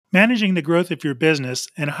Managing the growth of your business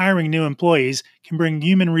and hiring new employees can bring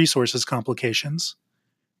human resources complications.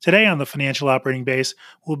 Today on the Financial Operating Base,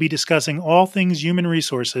 we'll be discussing all things human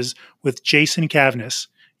resources with Jason Cavness,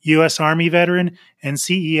 U.S. Army veteran and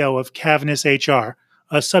CEO of Cavness HR,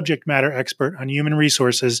 a subject matter expert on human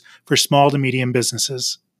resources for small to medium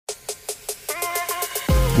businesses.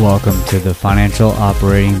 Welcome to the Financial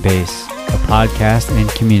Operating Base, a podcast and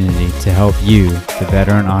community to help you, the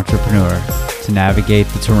veteran entrepreneur, to navigate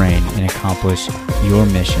the terrain and accomplish your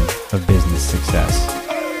mission of business success.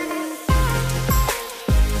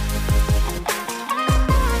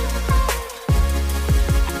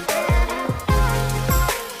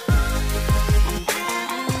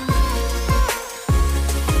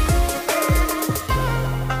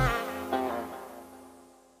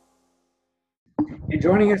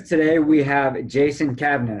 Joining us today, we have Jason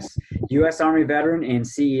Cavness, U.S. Army veteran and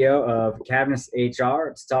CEO of Cavness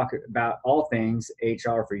HR, to talk about all things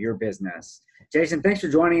HR for your business. Jason, thanks for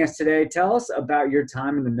joining us today. Tell us about your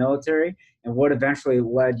time in the military and what eventually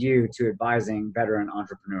led you to advising veteran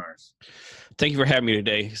entrepreneurs. Thank you for having me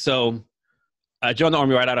today. So I joined the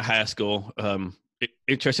Army right out of high school.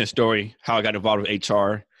 Interesting story, how I got involved with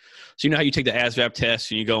HR. So you know how you take the ASVAB test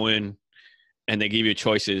and you go in and they give you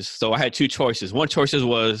choices. So I had two choices. One choice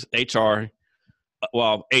was HR,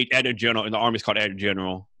 Adjutant General, in the Army is called Adjutant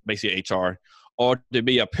General, basically HR, or to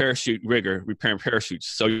be a parachute rigger, repairing parachutes.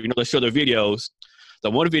 So, they show the videos.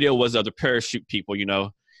 The one video was of the parachute people,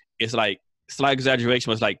 It's like, slight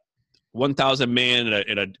exaggeration, was like 1,000 men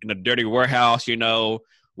in a dirty warehouse,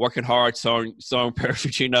 working hard, sewing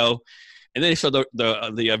parachutes, And then they showed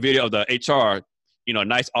the video of the HR,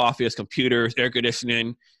 nice office, computers, air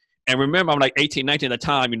conditioning. And remember, I'm like 18, 19 at the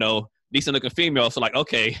time, decent looking female. So like,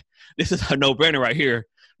 okay, this is a no-brainer right here.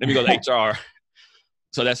 Let me go to HR.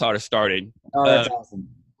 So that's how it started. Oh, that's awesome.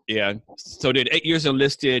 Yeah. So did 8 years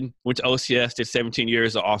enlisted, went to OCS, did 17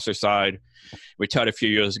 years on officer side, retired a few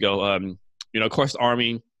years ago. Of course, the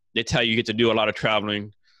Army, they tell you get to do a lot of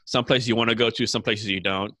traveling. Some places you want to go to, some places you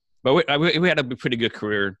don't. But we had a pretty good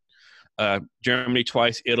career. Germany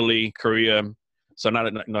twice, Italy, Korea. So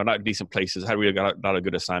not decent places. I really got a lot of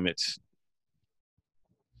good assignments.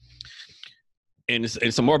 And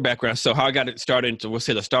some more background. So how I got it started into, we'll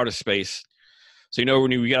say, the startup space. So,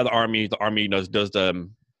 when you get out of the Army does the,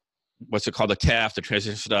 what's it called, the TAF, the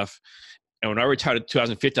transition stuff. And when I retired in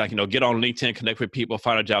 2015, I can, get on LinkedIn, connect with people,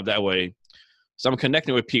 find a job that way. So I'm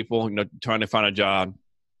connecting with people, trying to find a job.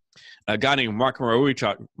 A guy named Mark Monroe reached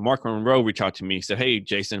out to me. He said, "Hey,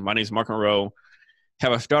 Jason, my name is Mark Monroe.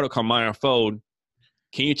 Have a startup called Mind Unfold.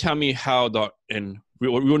 Can you tell me how what we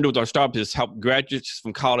want to do with our startup is help graduates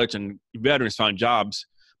from college and veterans find jobs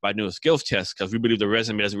by doing skills tests, because we believe the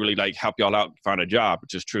resume doesn't really help y'all out find a job,"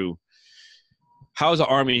 which is true. How is the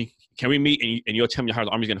Army? Can we meet and you'll tell me how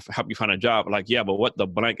the Army's going to help you find a job? Like, yeah, but what the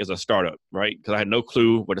blank is a startup, right? Because I had no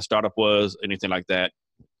clue what a startup was, anything like that.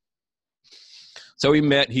 So we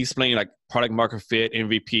met. He explained product market fit,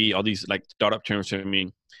 MVP, all these startup terms to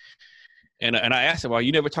me. And I asked him, well,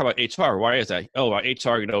 you never talk about HR. Why is that? Oh,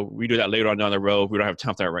 HR, we do that later on down the road. We don't have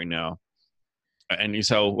time for that right now. And he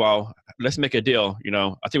said, well, let's make a deal.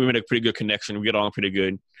 I think we made a pretty good connection. We get along pretty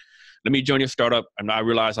good. Let me join your startup. And I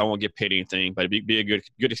realize I won't get paid anything, but it'd be a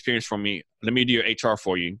good experience for me. Let me do your HR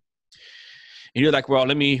for you. And you're like, well,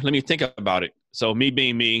 let me think about it. So me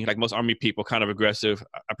being me, like most Army people, kind of aggressive,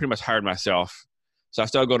 I pretty much hired myself. So I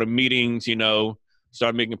started going to meetings,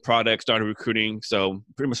 started making products, started recruiting. So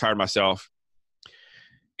pretty much hired myself.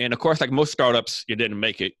 And of course, like most startups, you didn't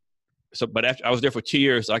make it. So, but after I was there for 2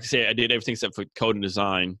 years, like I said, I did everything except for code and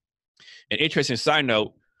design. An interesting side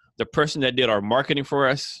note, the person that did our marketing for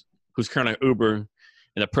us, who's currently at Uber, and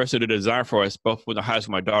the person who did design for us, both went to high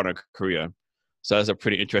school with my daughter in Korea. So that's a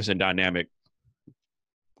pretty interesting dynamic.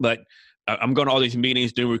 But I'm going to all these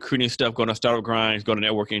meetings, doing recruiting stuff, going to startup grinds, going to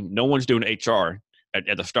networking. No one's doing HR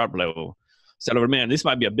at the startup level. So I said, man, this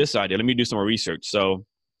might be a business idea. Let me do some more research. So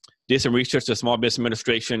did some research to Small Business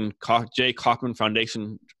Administration, Jay Kaufman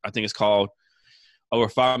Foundation, I think it's called. Over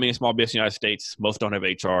 5 million small business in the United States. Most don't have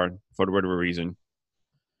HR for whatever reason.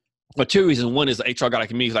 But two reasons. One is the HR guy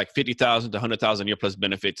like me is like $50,000 to $100,000 a year plus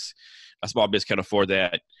benefits. A small business can't afford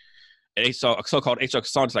that. And so-called HR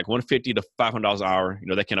consultants like $150 to $500 an hour.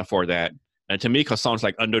 They can't afford that. And to me, consultants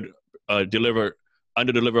like under deliver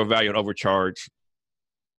value and overcharge.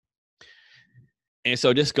 And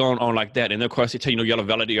so just going on like that. And then, of course, they tell you, you got to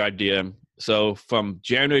validate your idea. So from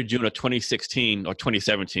January, June of 2016 or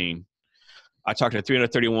 2017, I talked to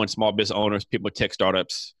 331 small business owners, people with tech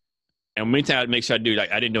startups. And many times I make sure I do,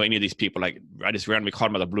 I didn't know any of these people. I just randomly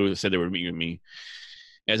called them out of the blue and said they were meeting with me.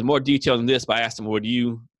 There's more detail than this, but I asked them, would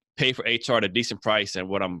you pay for HR at a decent price and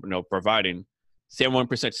what I'm providing.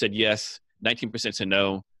 71% said yes, 19% said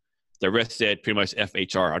no. The rest said pretty much F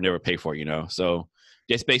HR, I'll never pay for it, So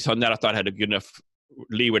just based on that, I thought I had a good enough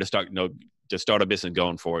leeway to start, to start a business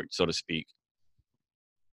going for it, so to speak.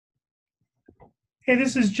 Hey,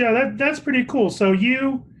 this is Joe. That's pretty cool. So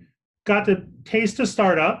you got to taste a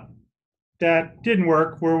startup that didn't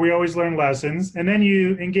work, where we always learn lessons, and then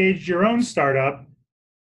you engaged your own startup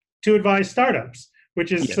to advise startups,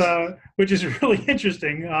 which is really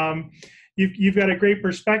interesting. You've got a great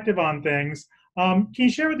perspective on things. Can you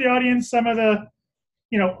share with the audience some of the,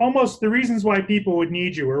 almost the reasons why people would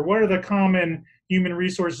need you, or what are the common human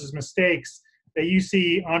resources mistakes that you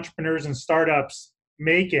see entrepreneurs and startups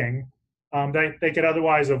making that they could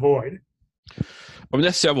otherwise avoid?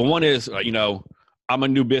 There's several. One is, I'm a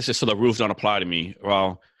new business, so the rules don't apply to me.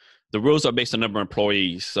 Well, the rules are based on number of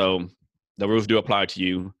employees, so the rules do apply to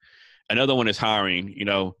you. Another one is hiring.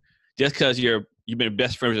 Just because you've been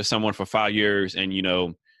best friends with someone for 5 years and,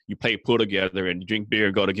 you play pool together and drink beer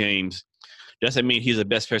and go to games, doesn't mean he's the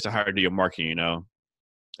best person to hire to do your marketing,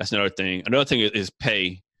 That's another thing. Another thing is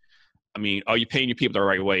pay. Are you paying your people the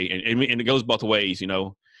right way? And it goes both ways,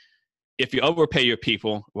 If you overpay your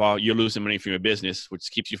people, well, you're losing money from your business,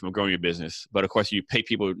 which keeps you from growing your business. But of course, you pay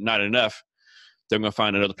people not enough, they're going to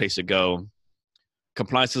find another place to go.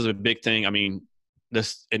 Compliance is a big thing. And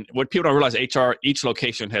what people don't realize, HR, each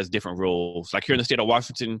location has different rules. Like here in the state of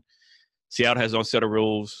Washington, Seattle has its own set of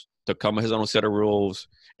rules. Tacoma has its own set of rules.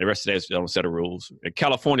 And the rest of it has its own set of rules. And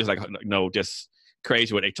California is just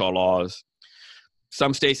crazy with HR laws.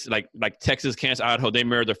 Some states like Texas, Kansas, Idaho, they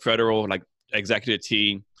mirror the federal executive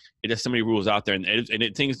team. There's so many rules out there,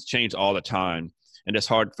 and things change all the time, and it's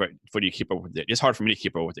hard for you to keep up with it. It's hard for me to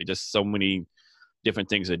keep up with it. Just so many different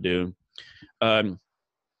things to do. And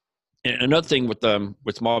another thing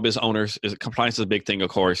with small business owners is compliance is a big thing,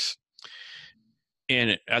 of course.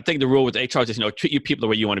 And I think the rule with HR is just, treat your people the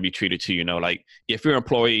way you want to be treated too. Like if you're an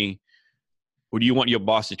employee, would you want your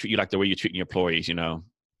boss to treat you like the way you're treating your employees?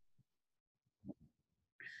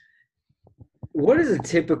 What does a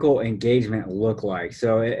typical engagement look like?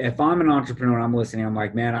 So if I'm an entrepreneur and I'm listening, I'm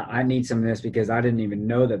like, man, I need some of this because I didn't even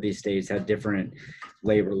know that these states had different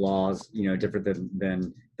labor laws, different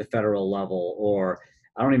than the federal level, or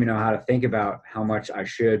I don't even know how to think about how much I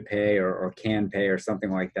should pay or can pay or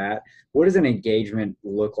something like that. What does an engagement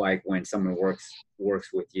look like when someone works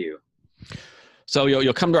with you? So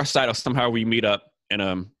you'll come to our site or somehow we meet up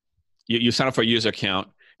and you sign up for a user account.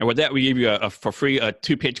 And with that, we give you for free a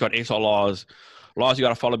 2-page called HR laws you got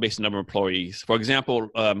to follow based on number of employees. For example,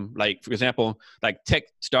 tech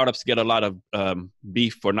startups get a lot of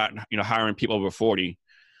beef for not hiring people over 40,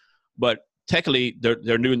 but technically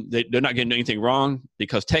they're not getting anything wrong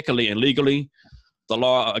because technically and legally the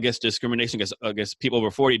law against discrimination against people over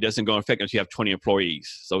 40 doesn't go in effect until you have 20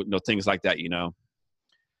 employees. So things like that,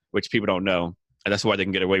 which people don't know, and that's why they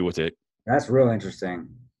can get away with it. That's real interesting.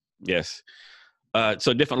 Yes.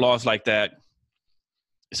 So different laws like that.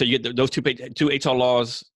 So you get those two HR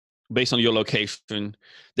laws based on your location. Then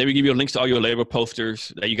we give you links to all your labor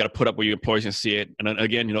posters that you got to put up where your employees can see it. And then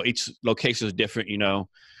again, each location is different.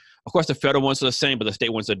 Of course, the federal ones are the same, but the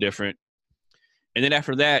state ones are different. And then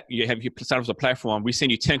after that, you sign up for the platform. We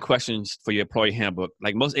send you 10 questions for your employee handbook.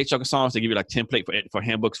 Like most HR consultants, they give you 10 template for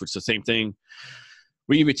handbooks, which is the same thing.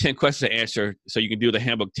 We give you 10 questions to answer so you can do the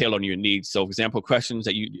handbook tailored on your needs. So, for example, questions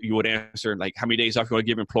that you would answer, like how many days off you want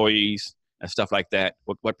to give employees and stuff like that,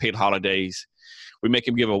 what paid holidays. We make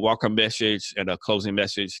them give a welcome message and a closing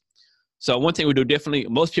message. So one thing we do differently,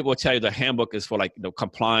 most people will tell you the handbook is for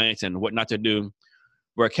compliance and what not to do.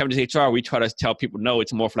 Where at Cavendish HR, we try to tell people, no,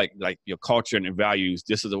 it's more for like your culture and your values.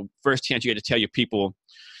 This is the first chance you get to tell your people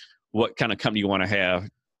what kind of company you want to have.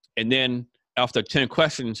 And then after 10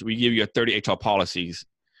 questions, we give you 30 HR policies.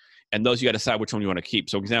 And those you got to decide which one you want to keep.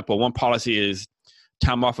 So, for example, one policy is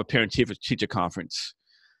time off for parent-teacher conference.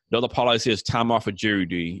 The other policy is time off for jury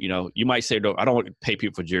duty. You might say, no, I don't want to pay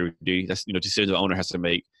people for jury duty. That's, decision the owner has to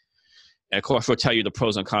make. And of course, we'll tell you the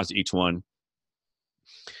pros and cons of each one.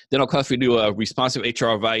 Then, of course, we do a responsive HR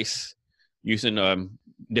advice using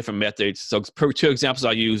different methods. So, per 2 examples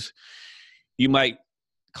I use, you might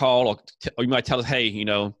call or you might tell us, hey,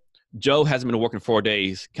 Joe hasn't been working 4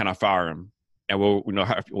 days. Can I fire him? And we'll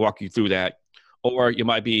walk you through that. Or you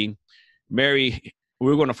might be, Mary,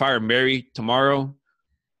 we're going to fire Mary tomorrow,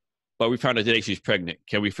 but we found out today she's pregnant.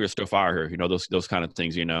 Can we still fire her? Those kind of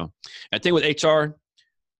things. And the thing with HR,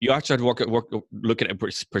 you actually have to look at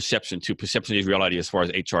perception too. Perception is reality as far as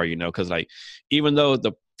HR, because even though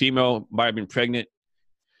the female might have been pregnant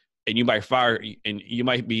and you might fire and you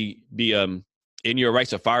might be in your rights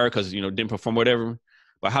to fire because, didn't perform whatever,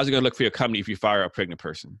 But how's it going to look for your company if you fire a pregnant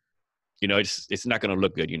person? You know, it's not going to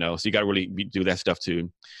look good, you know? So you got to really do that stuff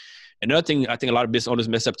too. Another thing I think a lot of business owners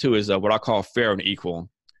mess up too is what I call fair and equal.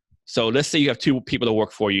 So let's say you have two people that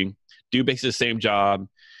work for you, do basically the same job,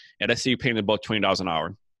 and let's say you're paying them both $20 an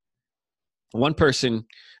hour. One person,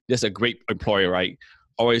 that's a great employer, right?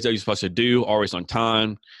 Always does what you're supposed to do, always on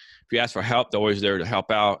time. If you ask for help, they're always there to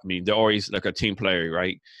help out. I mean, they're always like a team player,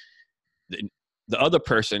 right? The other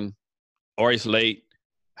person, always late,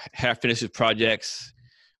 half finishes projects,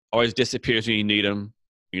 always disappears when you need them,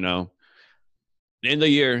 you know. At the end of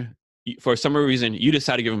the year, for some reason, you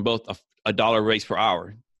decide to give them both a dollar raise per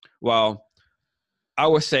hour. Well, I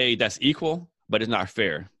would say that's equal, but it's not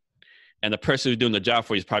fair. And the person who's doing the job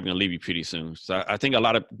for you is probably going to leave you pretty soon. So I think a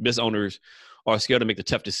lot of business owners are scared to make the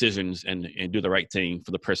tough decisions and do the right thing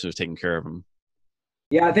for the person who's taking care of them.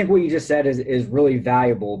 Yeah, I think what you just said is really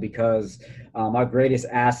valuable because our greatest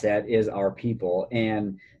asset is our people.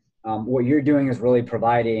 And what you're doing is really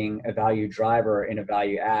providing a value driver and a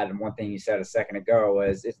value add. And one thing you said a second ago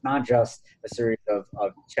is it's not just a series of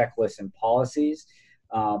checklists and policies,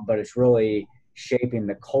 but it's really shaping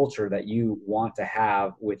the culture that you want to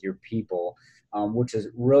have with your people, which is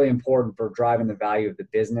really important for driving the value of the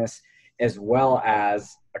business, as well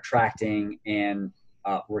as attracting and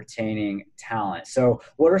retaining talent. So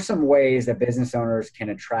what are some ways that business owners can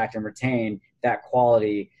attract and retain that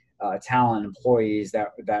quality talent, employees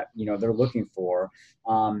that you know they're looking for,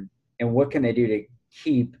 and what can they do to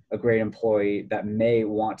keep a great employee that may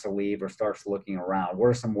want to leave or starts looking around? What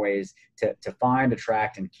are some ways to find,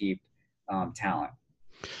 attract, and keep talent?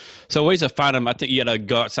 So ways to find them, I think you got to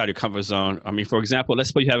go outside your comfort zone. I mean, for example, let's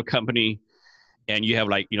suppose you have a company and you have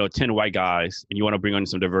 10 white guys and you want to bring on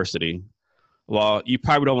some diversity. Well, you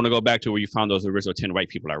probably don't want to go back to where you found those original 10 white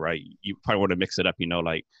people, right? You probably want to mix it up,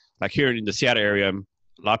 like here in the Seattle area,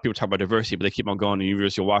 a lot of people talk about diversity, but they keep on going to the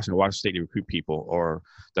University of Washington State to recruit people, or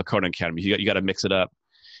the Conan Academy. You got to mix it up.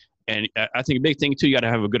 And I think a big thing too, you got to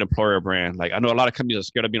have a good employer brand. Like I know a lot of companies are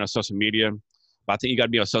scared of being on social media, but I think you got to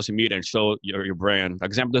be on social media and show your brand. For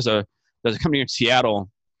example, there's a company in Seattle,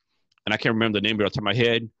 and I can't remember the name off the top of my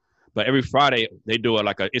head, but every Friday they do an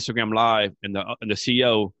Instagram live, and the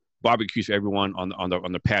CEO barbecues for everyone on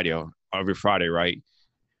the patio every Friday, right?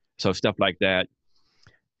 So stuff like that.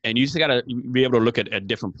 And you just got to be able to look at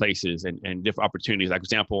different places and different opportunities. Like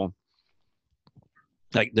example,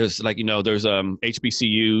 there's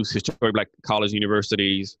HBCUs, historic black college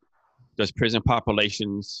universities, there's prison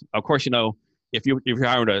populations. Of course, if you're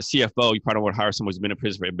hiring a CFO, you probably want to hire someone who's been in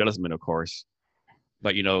prison for embezzlement, of course.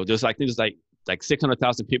 But there's things like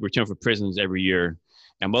 600,000 people return from prisons every year,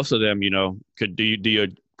 and most of them, could do your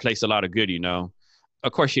place a lot of good.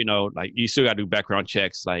 Of course, you still got to do background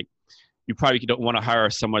checks. Like you probably don't want to hire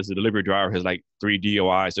someone as a delivery driver who has 3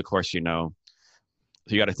 DOIs, of course, So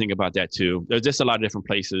you got to think about that too. There's just a lot of different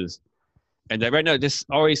places. And right now, there's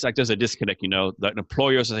always there's a disconnect, the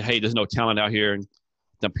employers say, hey, there's no talent out here. And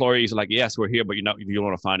the employees are like, yes, we're here, but you don't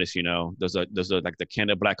want to find us, There's the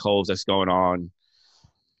Canada black holes that's going on.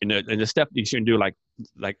 And the stuff you shouldn't do, like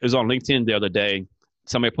it was on LinkedIn the other day,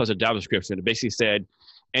 somebody posted a job description. It basically said,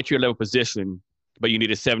 entry level position, but you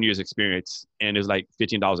needed 7 years experience, and it was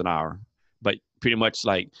 $15 an hour. But pretty much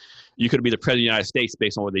you could be the president of the United States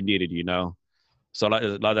based on what they needed, So a lot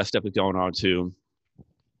of that stuff is going on too.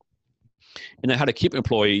 And then how to keep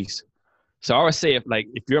employees. So I always say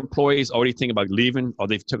if your employees already think about leaving or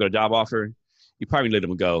they've took a job offer, you probably let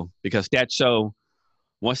them go, because stats show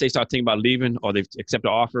once they start thinking about leaving or they've accepted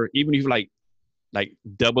an offer, even if you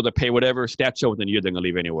double the pay, whatever, stats show within a year they're gonna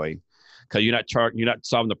leave anyway, because you're not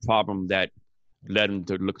solving the problem that led them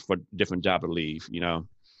to look for a different job to leave.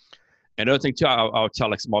 Another thing too, I'll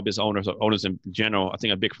tell small business owners or owners in general. I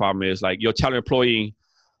think a big problem is you'll tell an employee,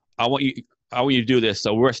 I want you to do this.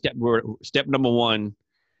 So we're step number 1.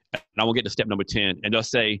 And I will get to step number 10, and they'll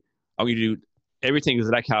say, I want you to do everything is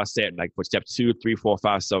like how I said, for step 2, 3, 4,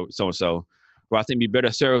 5, so and so. Well, I think it'd be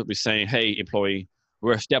better served with saying, hey, employee,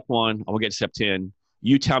 we're at step 1, I will get to step 10.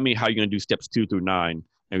 You tell me how you're going to do steps 2 through 9,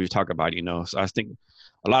 and we talk about it, So I think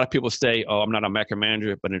a lot of people say, oh, I'm not a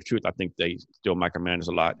micromanager, but in truth, I think they still micromanage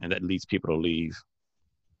a lot, and that leads people to leave.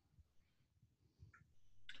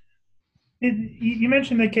 You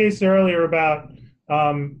mentioned the case earlier about,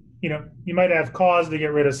 you might have cause to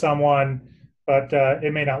get rid of someone, but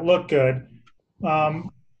it may not look good.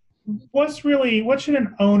 What should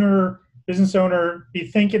an business owner be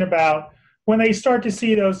thinking about when they start to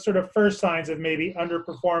see those sort of first signs of maybe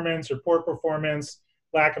underperformance or poor performance,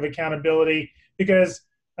 lack of accountability? Because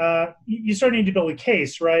you sort of need to build a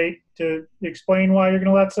case, right, to explain why you're going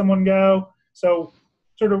to let someone go. So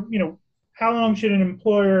sort of, how long should an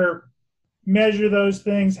employer measure those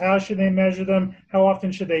things? How should they measure them? How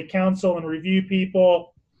often should they counsel and review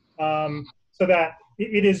people so that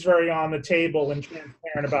it is very on the table and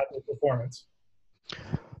transparent about their performance?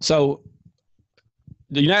 So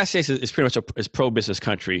the United States is pretty much a pro-business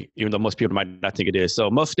country, even though most people might not think it is. So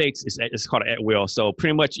most states, it's called at will. So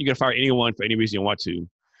pretty much you can fire anyone for any reason you want to.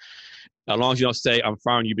 As long as you don't say, I'm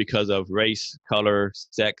firing you because of race, color,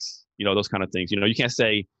 sex, those kind of things. You can't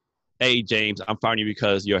say, hey, James, I'm firing you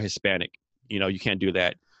because you're Hispanic. You can't do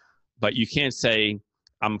that. But you can say,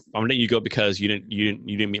 I'm letting you go because you didn't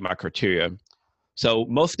meet my criteria. So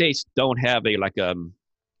most states don't have anything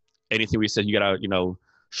where you said you gotta,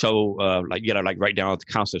 show, you gotta write down the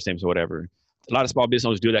counselor names or whatever. A lot of small business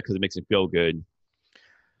owners do that because it makes them feel good.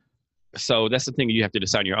 So that's the thing you have to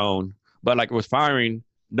decide on your own. But with firing,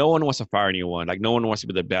 no one wants to fire anyone. No one wants to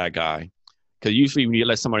be the bad guy. Because usually when you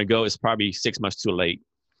let somebody go, it's probably 6 months too late.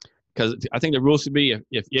 Because I think the rules should be,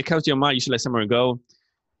 if it comes to your mind, you should let someone go.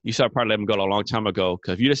 You should probably let them go a long time ago.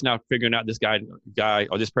 Because if you're just now figuring out this guy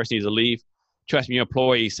or this person needs to leave, trust me, your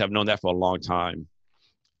employees have known that for a long time.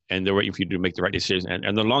 And they're waiting for you to make the right decision.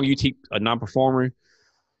 And the longer you keep a non-performer,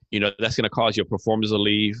 that's going to cause your performers to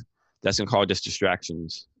leave. That's going to cause just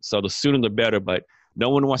distractions. So the sooner the better, but no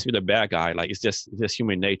one wants to be the bad guy. It's just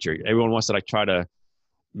human nature. Everyone wants to try to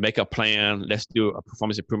make a plan. Let's do a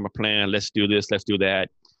performance improvement plan. Let's do this. Let's do that.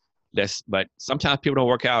 But sometimes people don't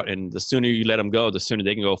work out, and the sooner you let them go, the sooner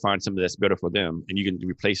they can go find something that's better for them, and you can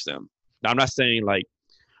replace them. Now, I'm not saying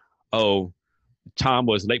oh, Tom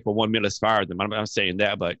was late for 1 minute, let's fire them. I'm not saying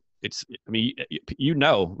that, but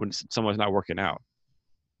when someone's not working out.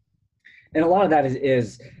 And a lot of that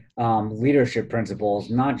is leadership principles,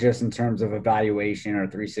 not just in terms of evaluation or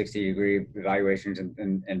 360-degree evaluations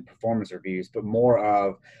and performance reviews, but more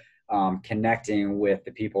of connecting with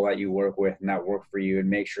the people that you work with and that work for you, and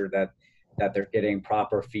make sure that they're getting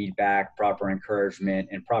proper feedback, proper encouragement,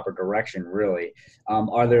 and proper direction, really.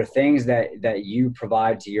 Are there things that you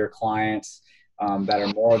provide to your clients that are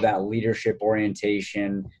more of that leadership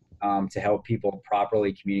orientation to help people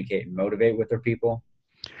properly communicate and motivate with their people?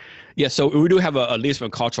 Yeah, so we do have a leadership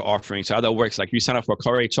and culture offering. So how that works, you sign up for a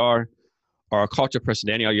core HR or a culture person,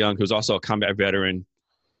 Danielle Young, who's also a combat veteran.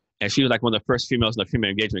 And she was one of the first females in the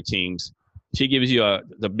female engagement teams. She gives you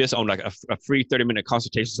the business owner a free 30-minute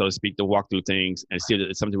consultation, so to speak, to walk through things and see if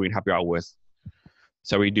it's something we can help you out with.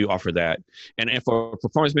 So we do offer that. And for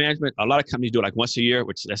performance management, a lot of companies do it once a year,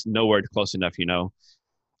 which that's nowhere close enough,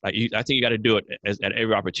 I think you got to do it at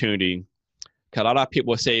every opportunity. Because a lot of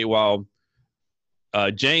people will say, well,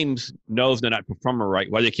 James knows they're not performing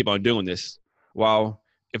right. Why do they keep on doing this? Well,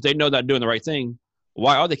 if they know they're doing the right thing,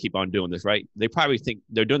 why are they keep on doing this, right? They probably think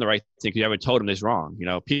they're doing the right thing because you haven't told them it's wrong.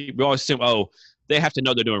 People always assume, they have to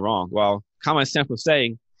know they're doing wrong. Well, common sense will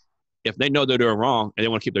say, if they know they're doing wrong and they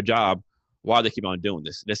want to keep their job, why do they keep on doing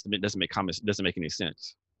this? This doesn't make any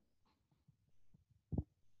sense.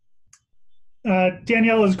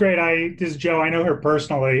 Danielle is great. This is Joe. I know her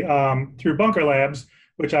personally through Bunker Labs,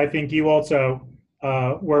 which I think you also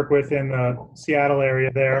work with in the Seattle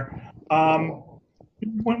area there.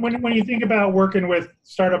 When you think about working with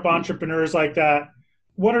startup entrepreneurs like that,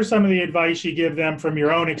 what are some of the advice you give them from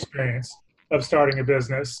your own experience of starting a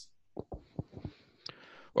business?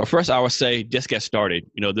 Well, first I would say just get started.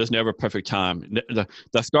 There's never a perfect time.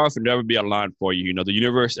 The stars will never be aligned for you. The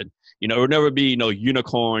universe, it will never be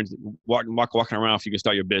unicorns walking around if you can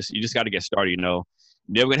start your business. You just got to get started. You're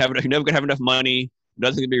never gonna have enough money.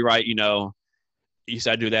 Nothing's gonna be right. You just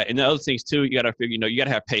got to do that. And the other things too, you got to figure. You got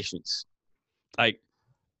to have patience.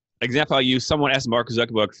 Example I use, someone asked Mark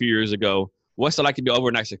Zuckerberg a few years ago, what's it like to be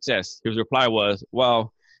overnight success? His reply was,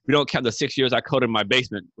 well, if we don't count the 6 years I coded in my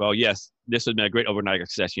basement, well, yes, this would have been a great overnight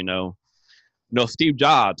success, Steve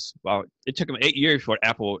Jobs, well, it took him 8 years before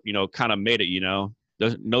Apple, kind of made it,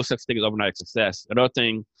 There's no such thing as overnight success. Another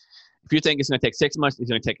thing, if you think it's going to take 6 months,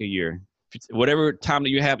 it's going to take a year. Whatever time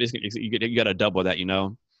that you have, you got to double that,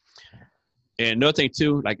 And another thing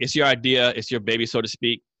too, it's your idea, it's your baby, so to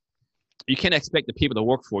speak. You can't expect the people that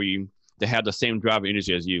work for you to have the same drive and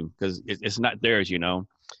energy as you, because it's not theirs,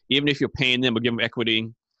 Even if you're paying them or giving them equity,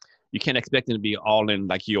 you can't expect them to be all in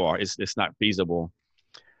like you are. It's not feasible.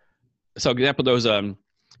 So, example, there was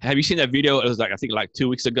have you seen that video? It was I think 2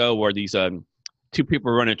 weeks ago, where these two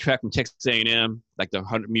people were running track from Texas A&M, the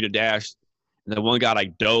 100-meter dash, and the one guy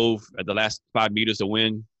dove at the last 5 meters to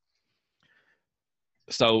win.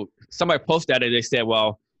 So somebody posted that and they said,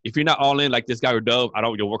 well, if you're not all in like this guy who dove, I don't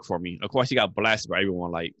want you to work for me. Of course, he got blasted by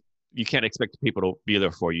everyone. You can't expect people to be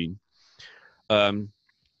there for you. Another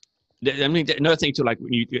thing too, when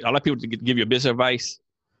a lot of people give you business advice,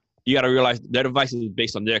 you got to realize their advice is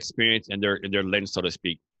based on their experience and their lens, so to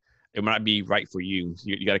speak. it might not be right for you.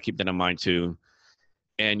 You got to keep that in mind too.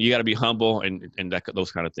 And you got to be humble and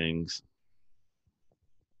those kind of things.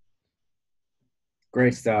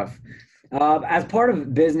 Great stuff. As part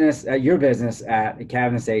of business, your business at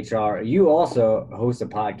Cavness HR, you also host a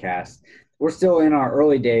podcast. We're still in our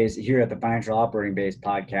early days here at the Financial Operating Base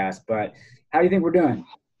podcast, but how do you think we're doing?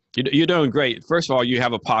 You're doing great. First of all, you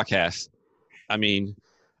have a podcast. I mean,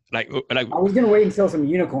 like I was going to wait until some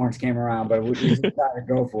unicorns came around, but we decided to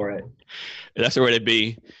go for it. That's the way to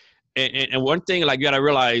be. And one thing, like, you got to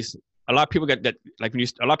realize, a lot of people get that, like,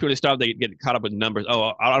 a lot of people that start, they get caught up with numbers.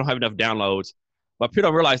 Oh, I don't have enough downloads. But people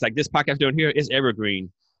don't realize, like, this podcast doing here is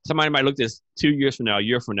evergreen. Somebody might look at this 2 years from now, a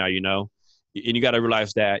year from now, and you got to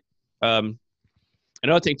realize that.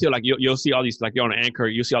 Another thing too, like, you'll see all these, like, you're on Anchor,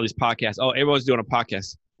 you'll see all these podcasts. Oh, everyone's doing a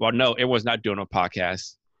podcast. Well, no, everyone's not doing a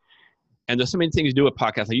podcast. And there's so many things to do with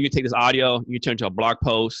podcasts. Like, you can take this audio, you can turn it into a blog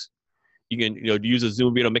post. You can, use a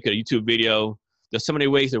Zoom video, make it a YouTube video. There's so many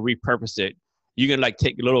ways to repurpose it. You can, like,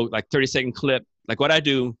 take a little, like, 30-second clip. Like what I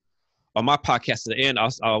do on my podcast at the end,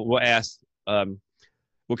 we'll ask,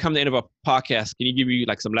 we'll come to the end of a podcast. Can you give you,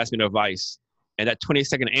 like, some last minute advice? And that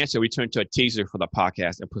 20-second answer, we turn to a teaser for the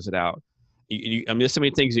podcast and puts it out. I mean, there's so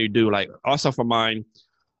many things you do. Like, also for mine,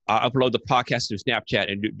 I upload the podcast to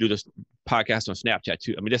Snapchat and do this podcast on Snapchat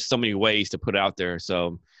too. I mean, there's so many ways to put it out there.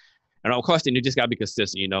 So, and of course, then you just got to be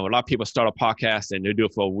consistent. A lot of people start a podcast and they'll do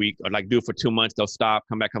it for a week, or, like, do it for 2 months. They'll stop,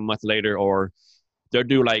 come back a month later, or they'll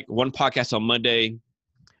do, like, one podcast on Monday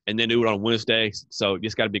and then do it on Wednesday. So you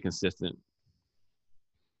just got to be consistent.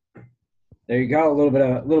 There you go. A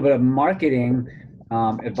little bit of marketing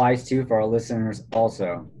advice too for our listeners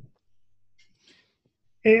also.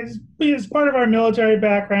 As part of our military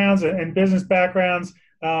backgrounds and business backgrounds,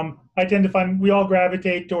 I tend to find we all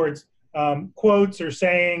gravitate towards quotes or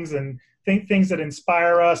sayings and things that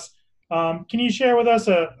inspire us. Can you share with us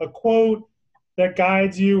a quote that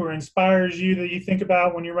guides you or inspires you that you think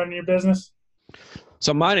about when you're running your business?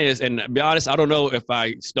 So mine is, and to be honest, I don't know if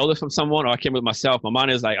I stole it from someone or I came with myself, but mine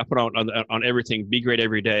is, like, I put on everything, be great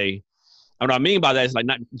every day. And what I mean by that is, like,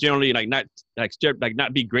 not generally, like,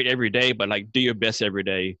 not be great every day, but, like, do your best every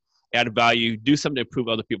day, add value, do something to improve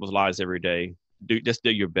other people's lives every day. Just do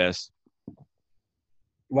your best.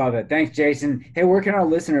 Love it. Thanks, Jason. Hey, where can our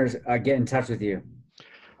listeners get in touch with you?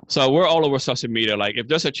 So we're all over social media. Like, if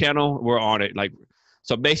there's a channel, we're on it. Like,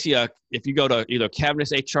 so basically, if you go to either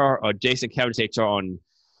Cavness HR or Jason Cavness HR on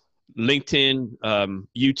LinkedIn,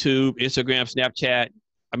 YouTube, Instagram, Snapchat.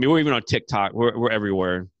 I mean, we're even on TikTok. We're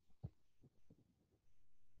everywhere.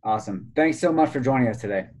 Awesome. Thanks so much for joining us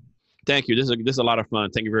today. Thank you. This is a lot of fun.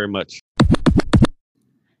 Thank you very much.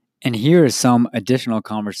 And here is some additional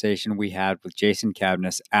conversation we had with Jason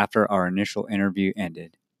Cavness after our initial interview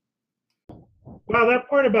ended. Wow, that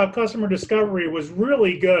part about customer discovery was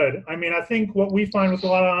really good. I mean, I think what we find with a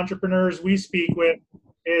lot of entrepreneurs we speak with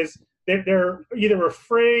is that they're either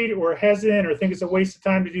afraid or hesitant or think it's a waste of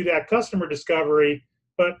time to do that customer discovery.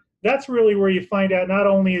 But that's really where you find out not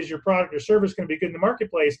only is your product or service going to be good in the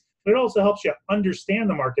marketplace, but it also helps you understand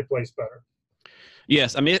the marketplace better.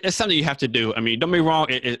 Yes, I mean, it's something you have to do. I mean, don't be wrong.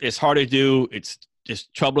 It's hard to do. It's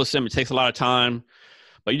just troublesome. It takes a lot of time.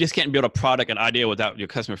 But you just can't build a product, an idea without your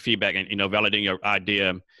customer feedback and, validating your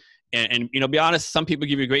idea. And be honest, some people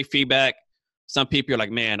give you great feedback. Some people are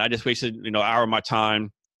like, man, I just wasted, an hour of my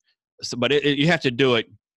time. So, but you have to do it.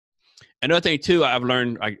 Another thing too, I've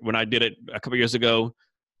learned when I did it a couple of years ago,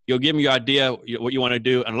 you'll give them your idea, what you want to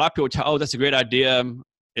do. And a lot of people tell, oh, that's a great idea.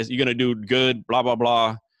 You're going to do good, blah, blah,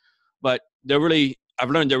 blah. But I've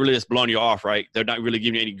learned they're really just blowing you off, right? They're not really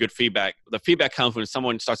giving you any good feedback. The feedback comes when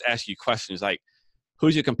someone starts asking you questions like,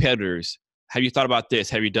 who's your competitors? Have you thought about this?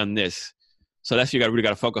 Have you done this? So that's what you really got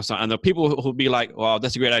to focus on. And the people who'll be like, well,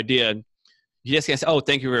 that's a great idea. You just can't say, oh,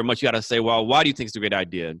 thank you very much. You got to say, well, why do you think it's a great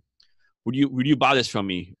idea? Would you buy this from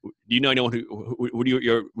me? Do you know anyone who would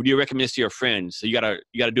you recommend this to your friends? So you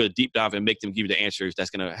gotta do a deep dive and make them give you the answers. That's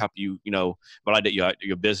going to help you, validate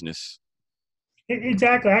your business.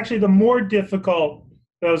 Exactly. Actually, the more difficult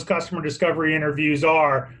those customer discovery interviews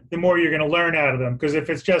are, the more you're going to learn out of them. Because if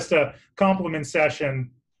it's just a compliment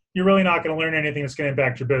session, you're really not going to learn anything that's going to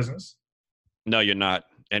impact your business. No, you're not.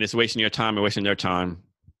 And it's wasting your time and wasting their time.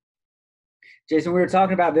 Jason, we were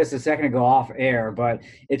talking about this a second ago off air, but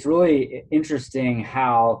it's really interesting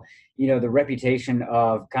how, the reputation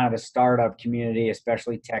of kind of the startup community,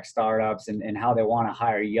 especially tech startups, and how they want to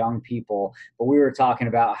hire young people. But we were talking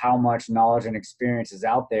about how much knowledge and experience is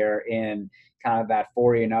out there in kind of that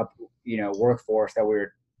 40 and up, workforce that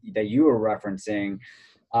you were referencing.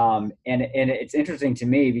 And it's interesting to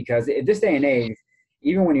me because at this day and age,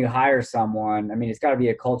 even when you hire someone, I mean, it's got to be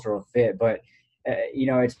a cultural fit, but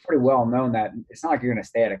it's pretty well known that it's not like you're going to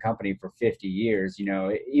stay at a company for 50 years.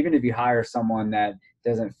 Even if you hire someone that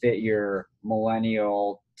doesn't fit your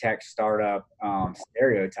millennial tech startup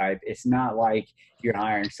stereotype, it's not like you're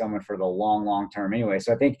hiring someone for the long term anyway.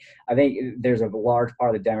 So I think there's a large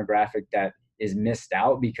part of the demographic that is missed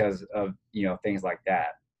out because of things like that.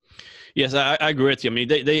 Yes, I agree with you. I mean,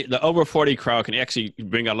 the over 40 crowd can actually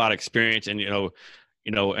bring a lot of experience and and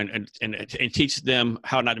teach them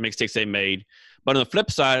how not to make mistakes they made. But on the flip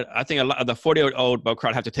side, I think a lot of the 40-year-old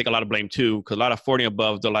crowd have to take a lot of blame too, because a lot of 40 and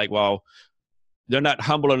above, they're like, well, they're not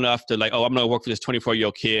humble enough to like, oh, I'm going to work for this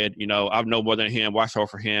 24-year-old kid. I know more than him. Why should I work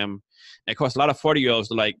for him? And of course, a lot of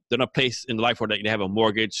 40-year-olds are like, they're in a place in life where they have a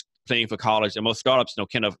mortgage, paying for college, and most startups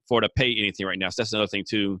can't afford to pay anything right now. So that's another thing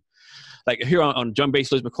too. Like here on Joint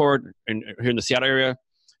Base Lewis McChord, here in the Seattle area,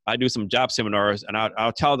 I do some job seminars, and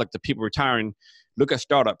I'll tell like the people retiring, look at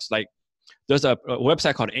startups. Like there's a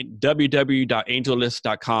website called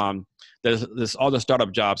www.angellist.com. There's all the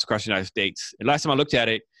startup jobs across the United States. And last time I looked at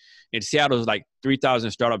it, in Seattle, there's like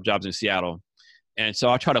 3,000 startup jobs in Seattle. And so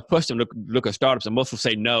I try to push them to look at startups, and most will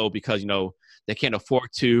say no because, they can't afford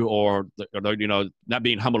to, or not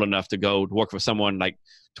being humble enough to go work for someone like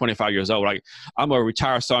 25 years old. Like, I'm a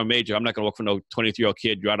retired sergeant major. I'm not going to work for no 23-year-old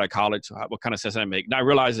kid right out of college. What kind of sense does that make? Not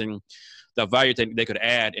realizing the value that they could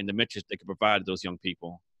add and the mentors they could provide to those young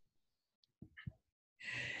people.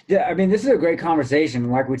 Yeah, I mean, this is a great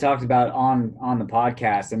conversation. Like we talked about on the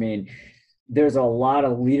podcast. I mean, there's a lot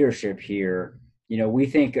of leadership here. We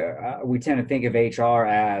tend to think of HR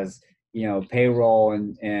as, payroll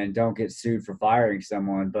and don't get sued for firing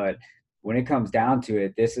someone. But when it comes down to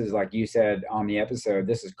it, this is, like you said on the episode,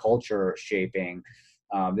 this is culture shaping.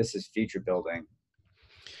 This is future building.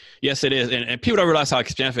 Yes, it is. And people don't realize how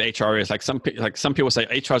expensive HR is. Like some people say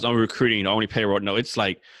HR is only recruiting, only payroll. No, it's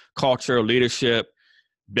like culture, leadership,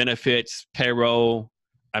 benefits, payroll.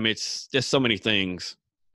 I mean, it's just so many things.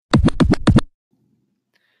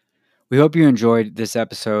 We hope you enjoyed this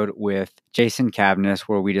episode with Jason Cavness,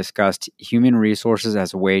 where we discussed human resources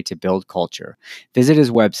as a way to build culture. Visit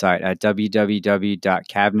his website at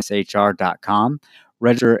www.cavnesshr.com,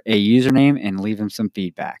 register a username, and leave him some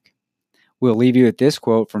feedback. We'll leave you with this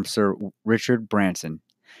quote from Sir Richard Branson.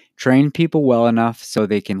 Train people well enough so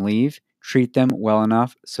they can leave. Treat them well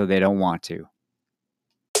enough so they don't want to.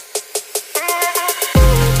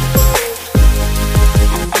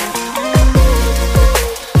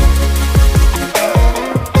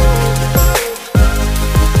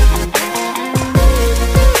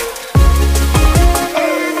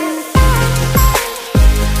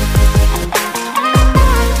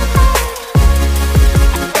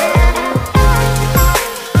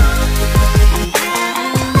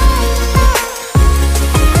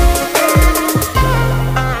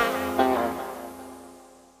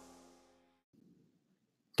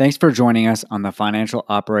 Thanks for joining us on the Financial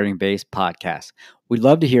Operating Base podcast. We'd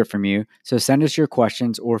love to hear from you, so send us your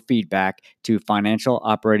questions or feedback to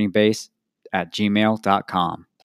financialoperatingbase@gmail.com.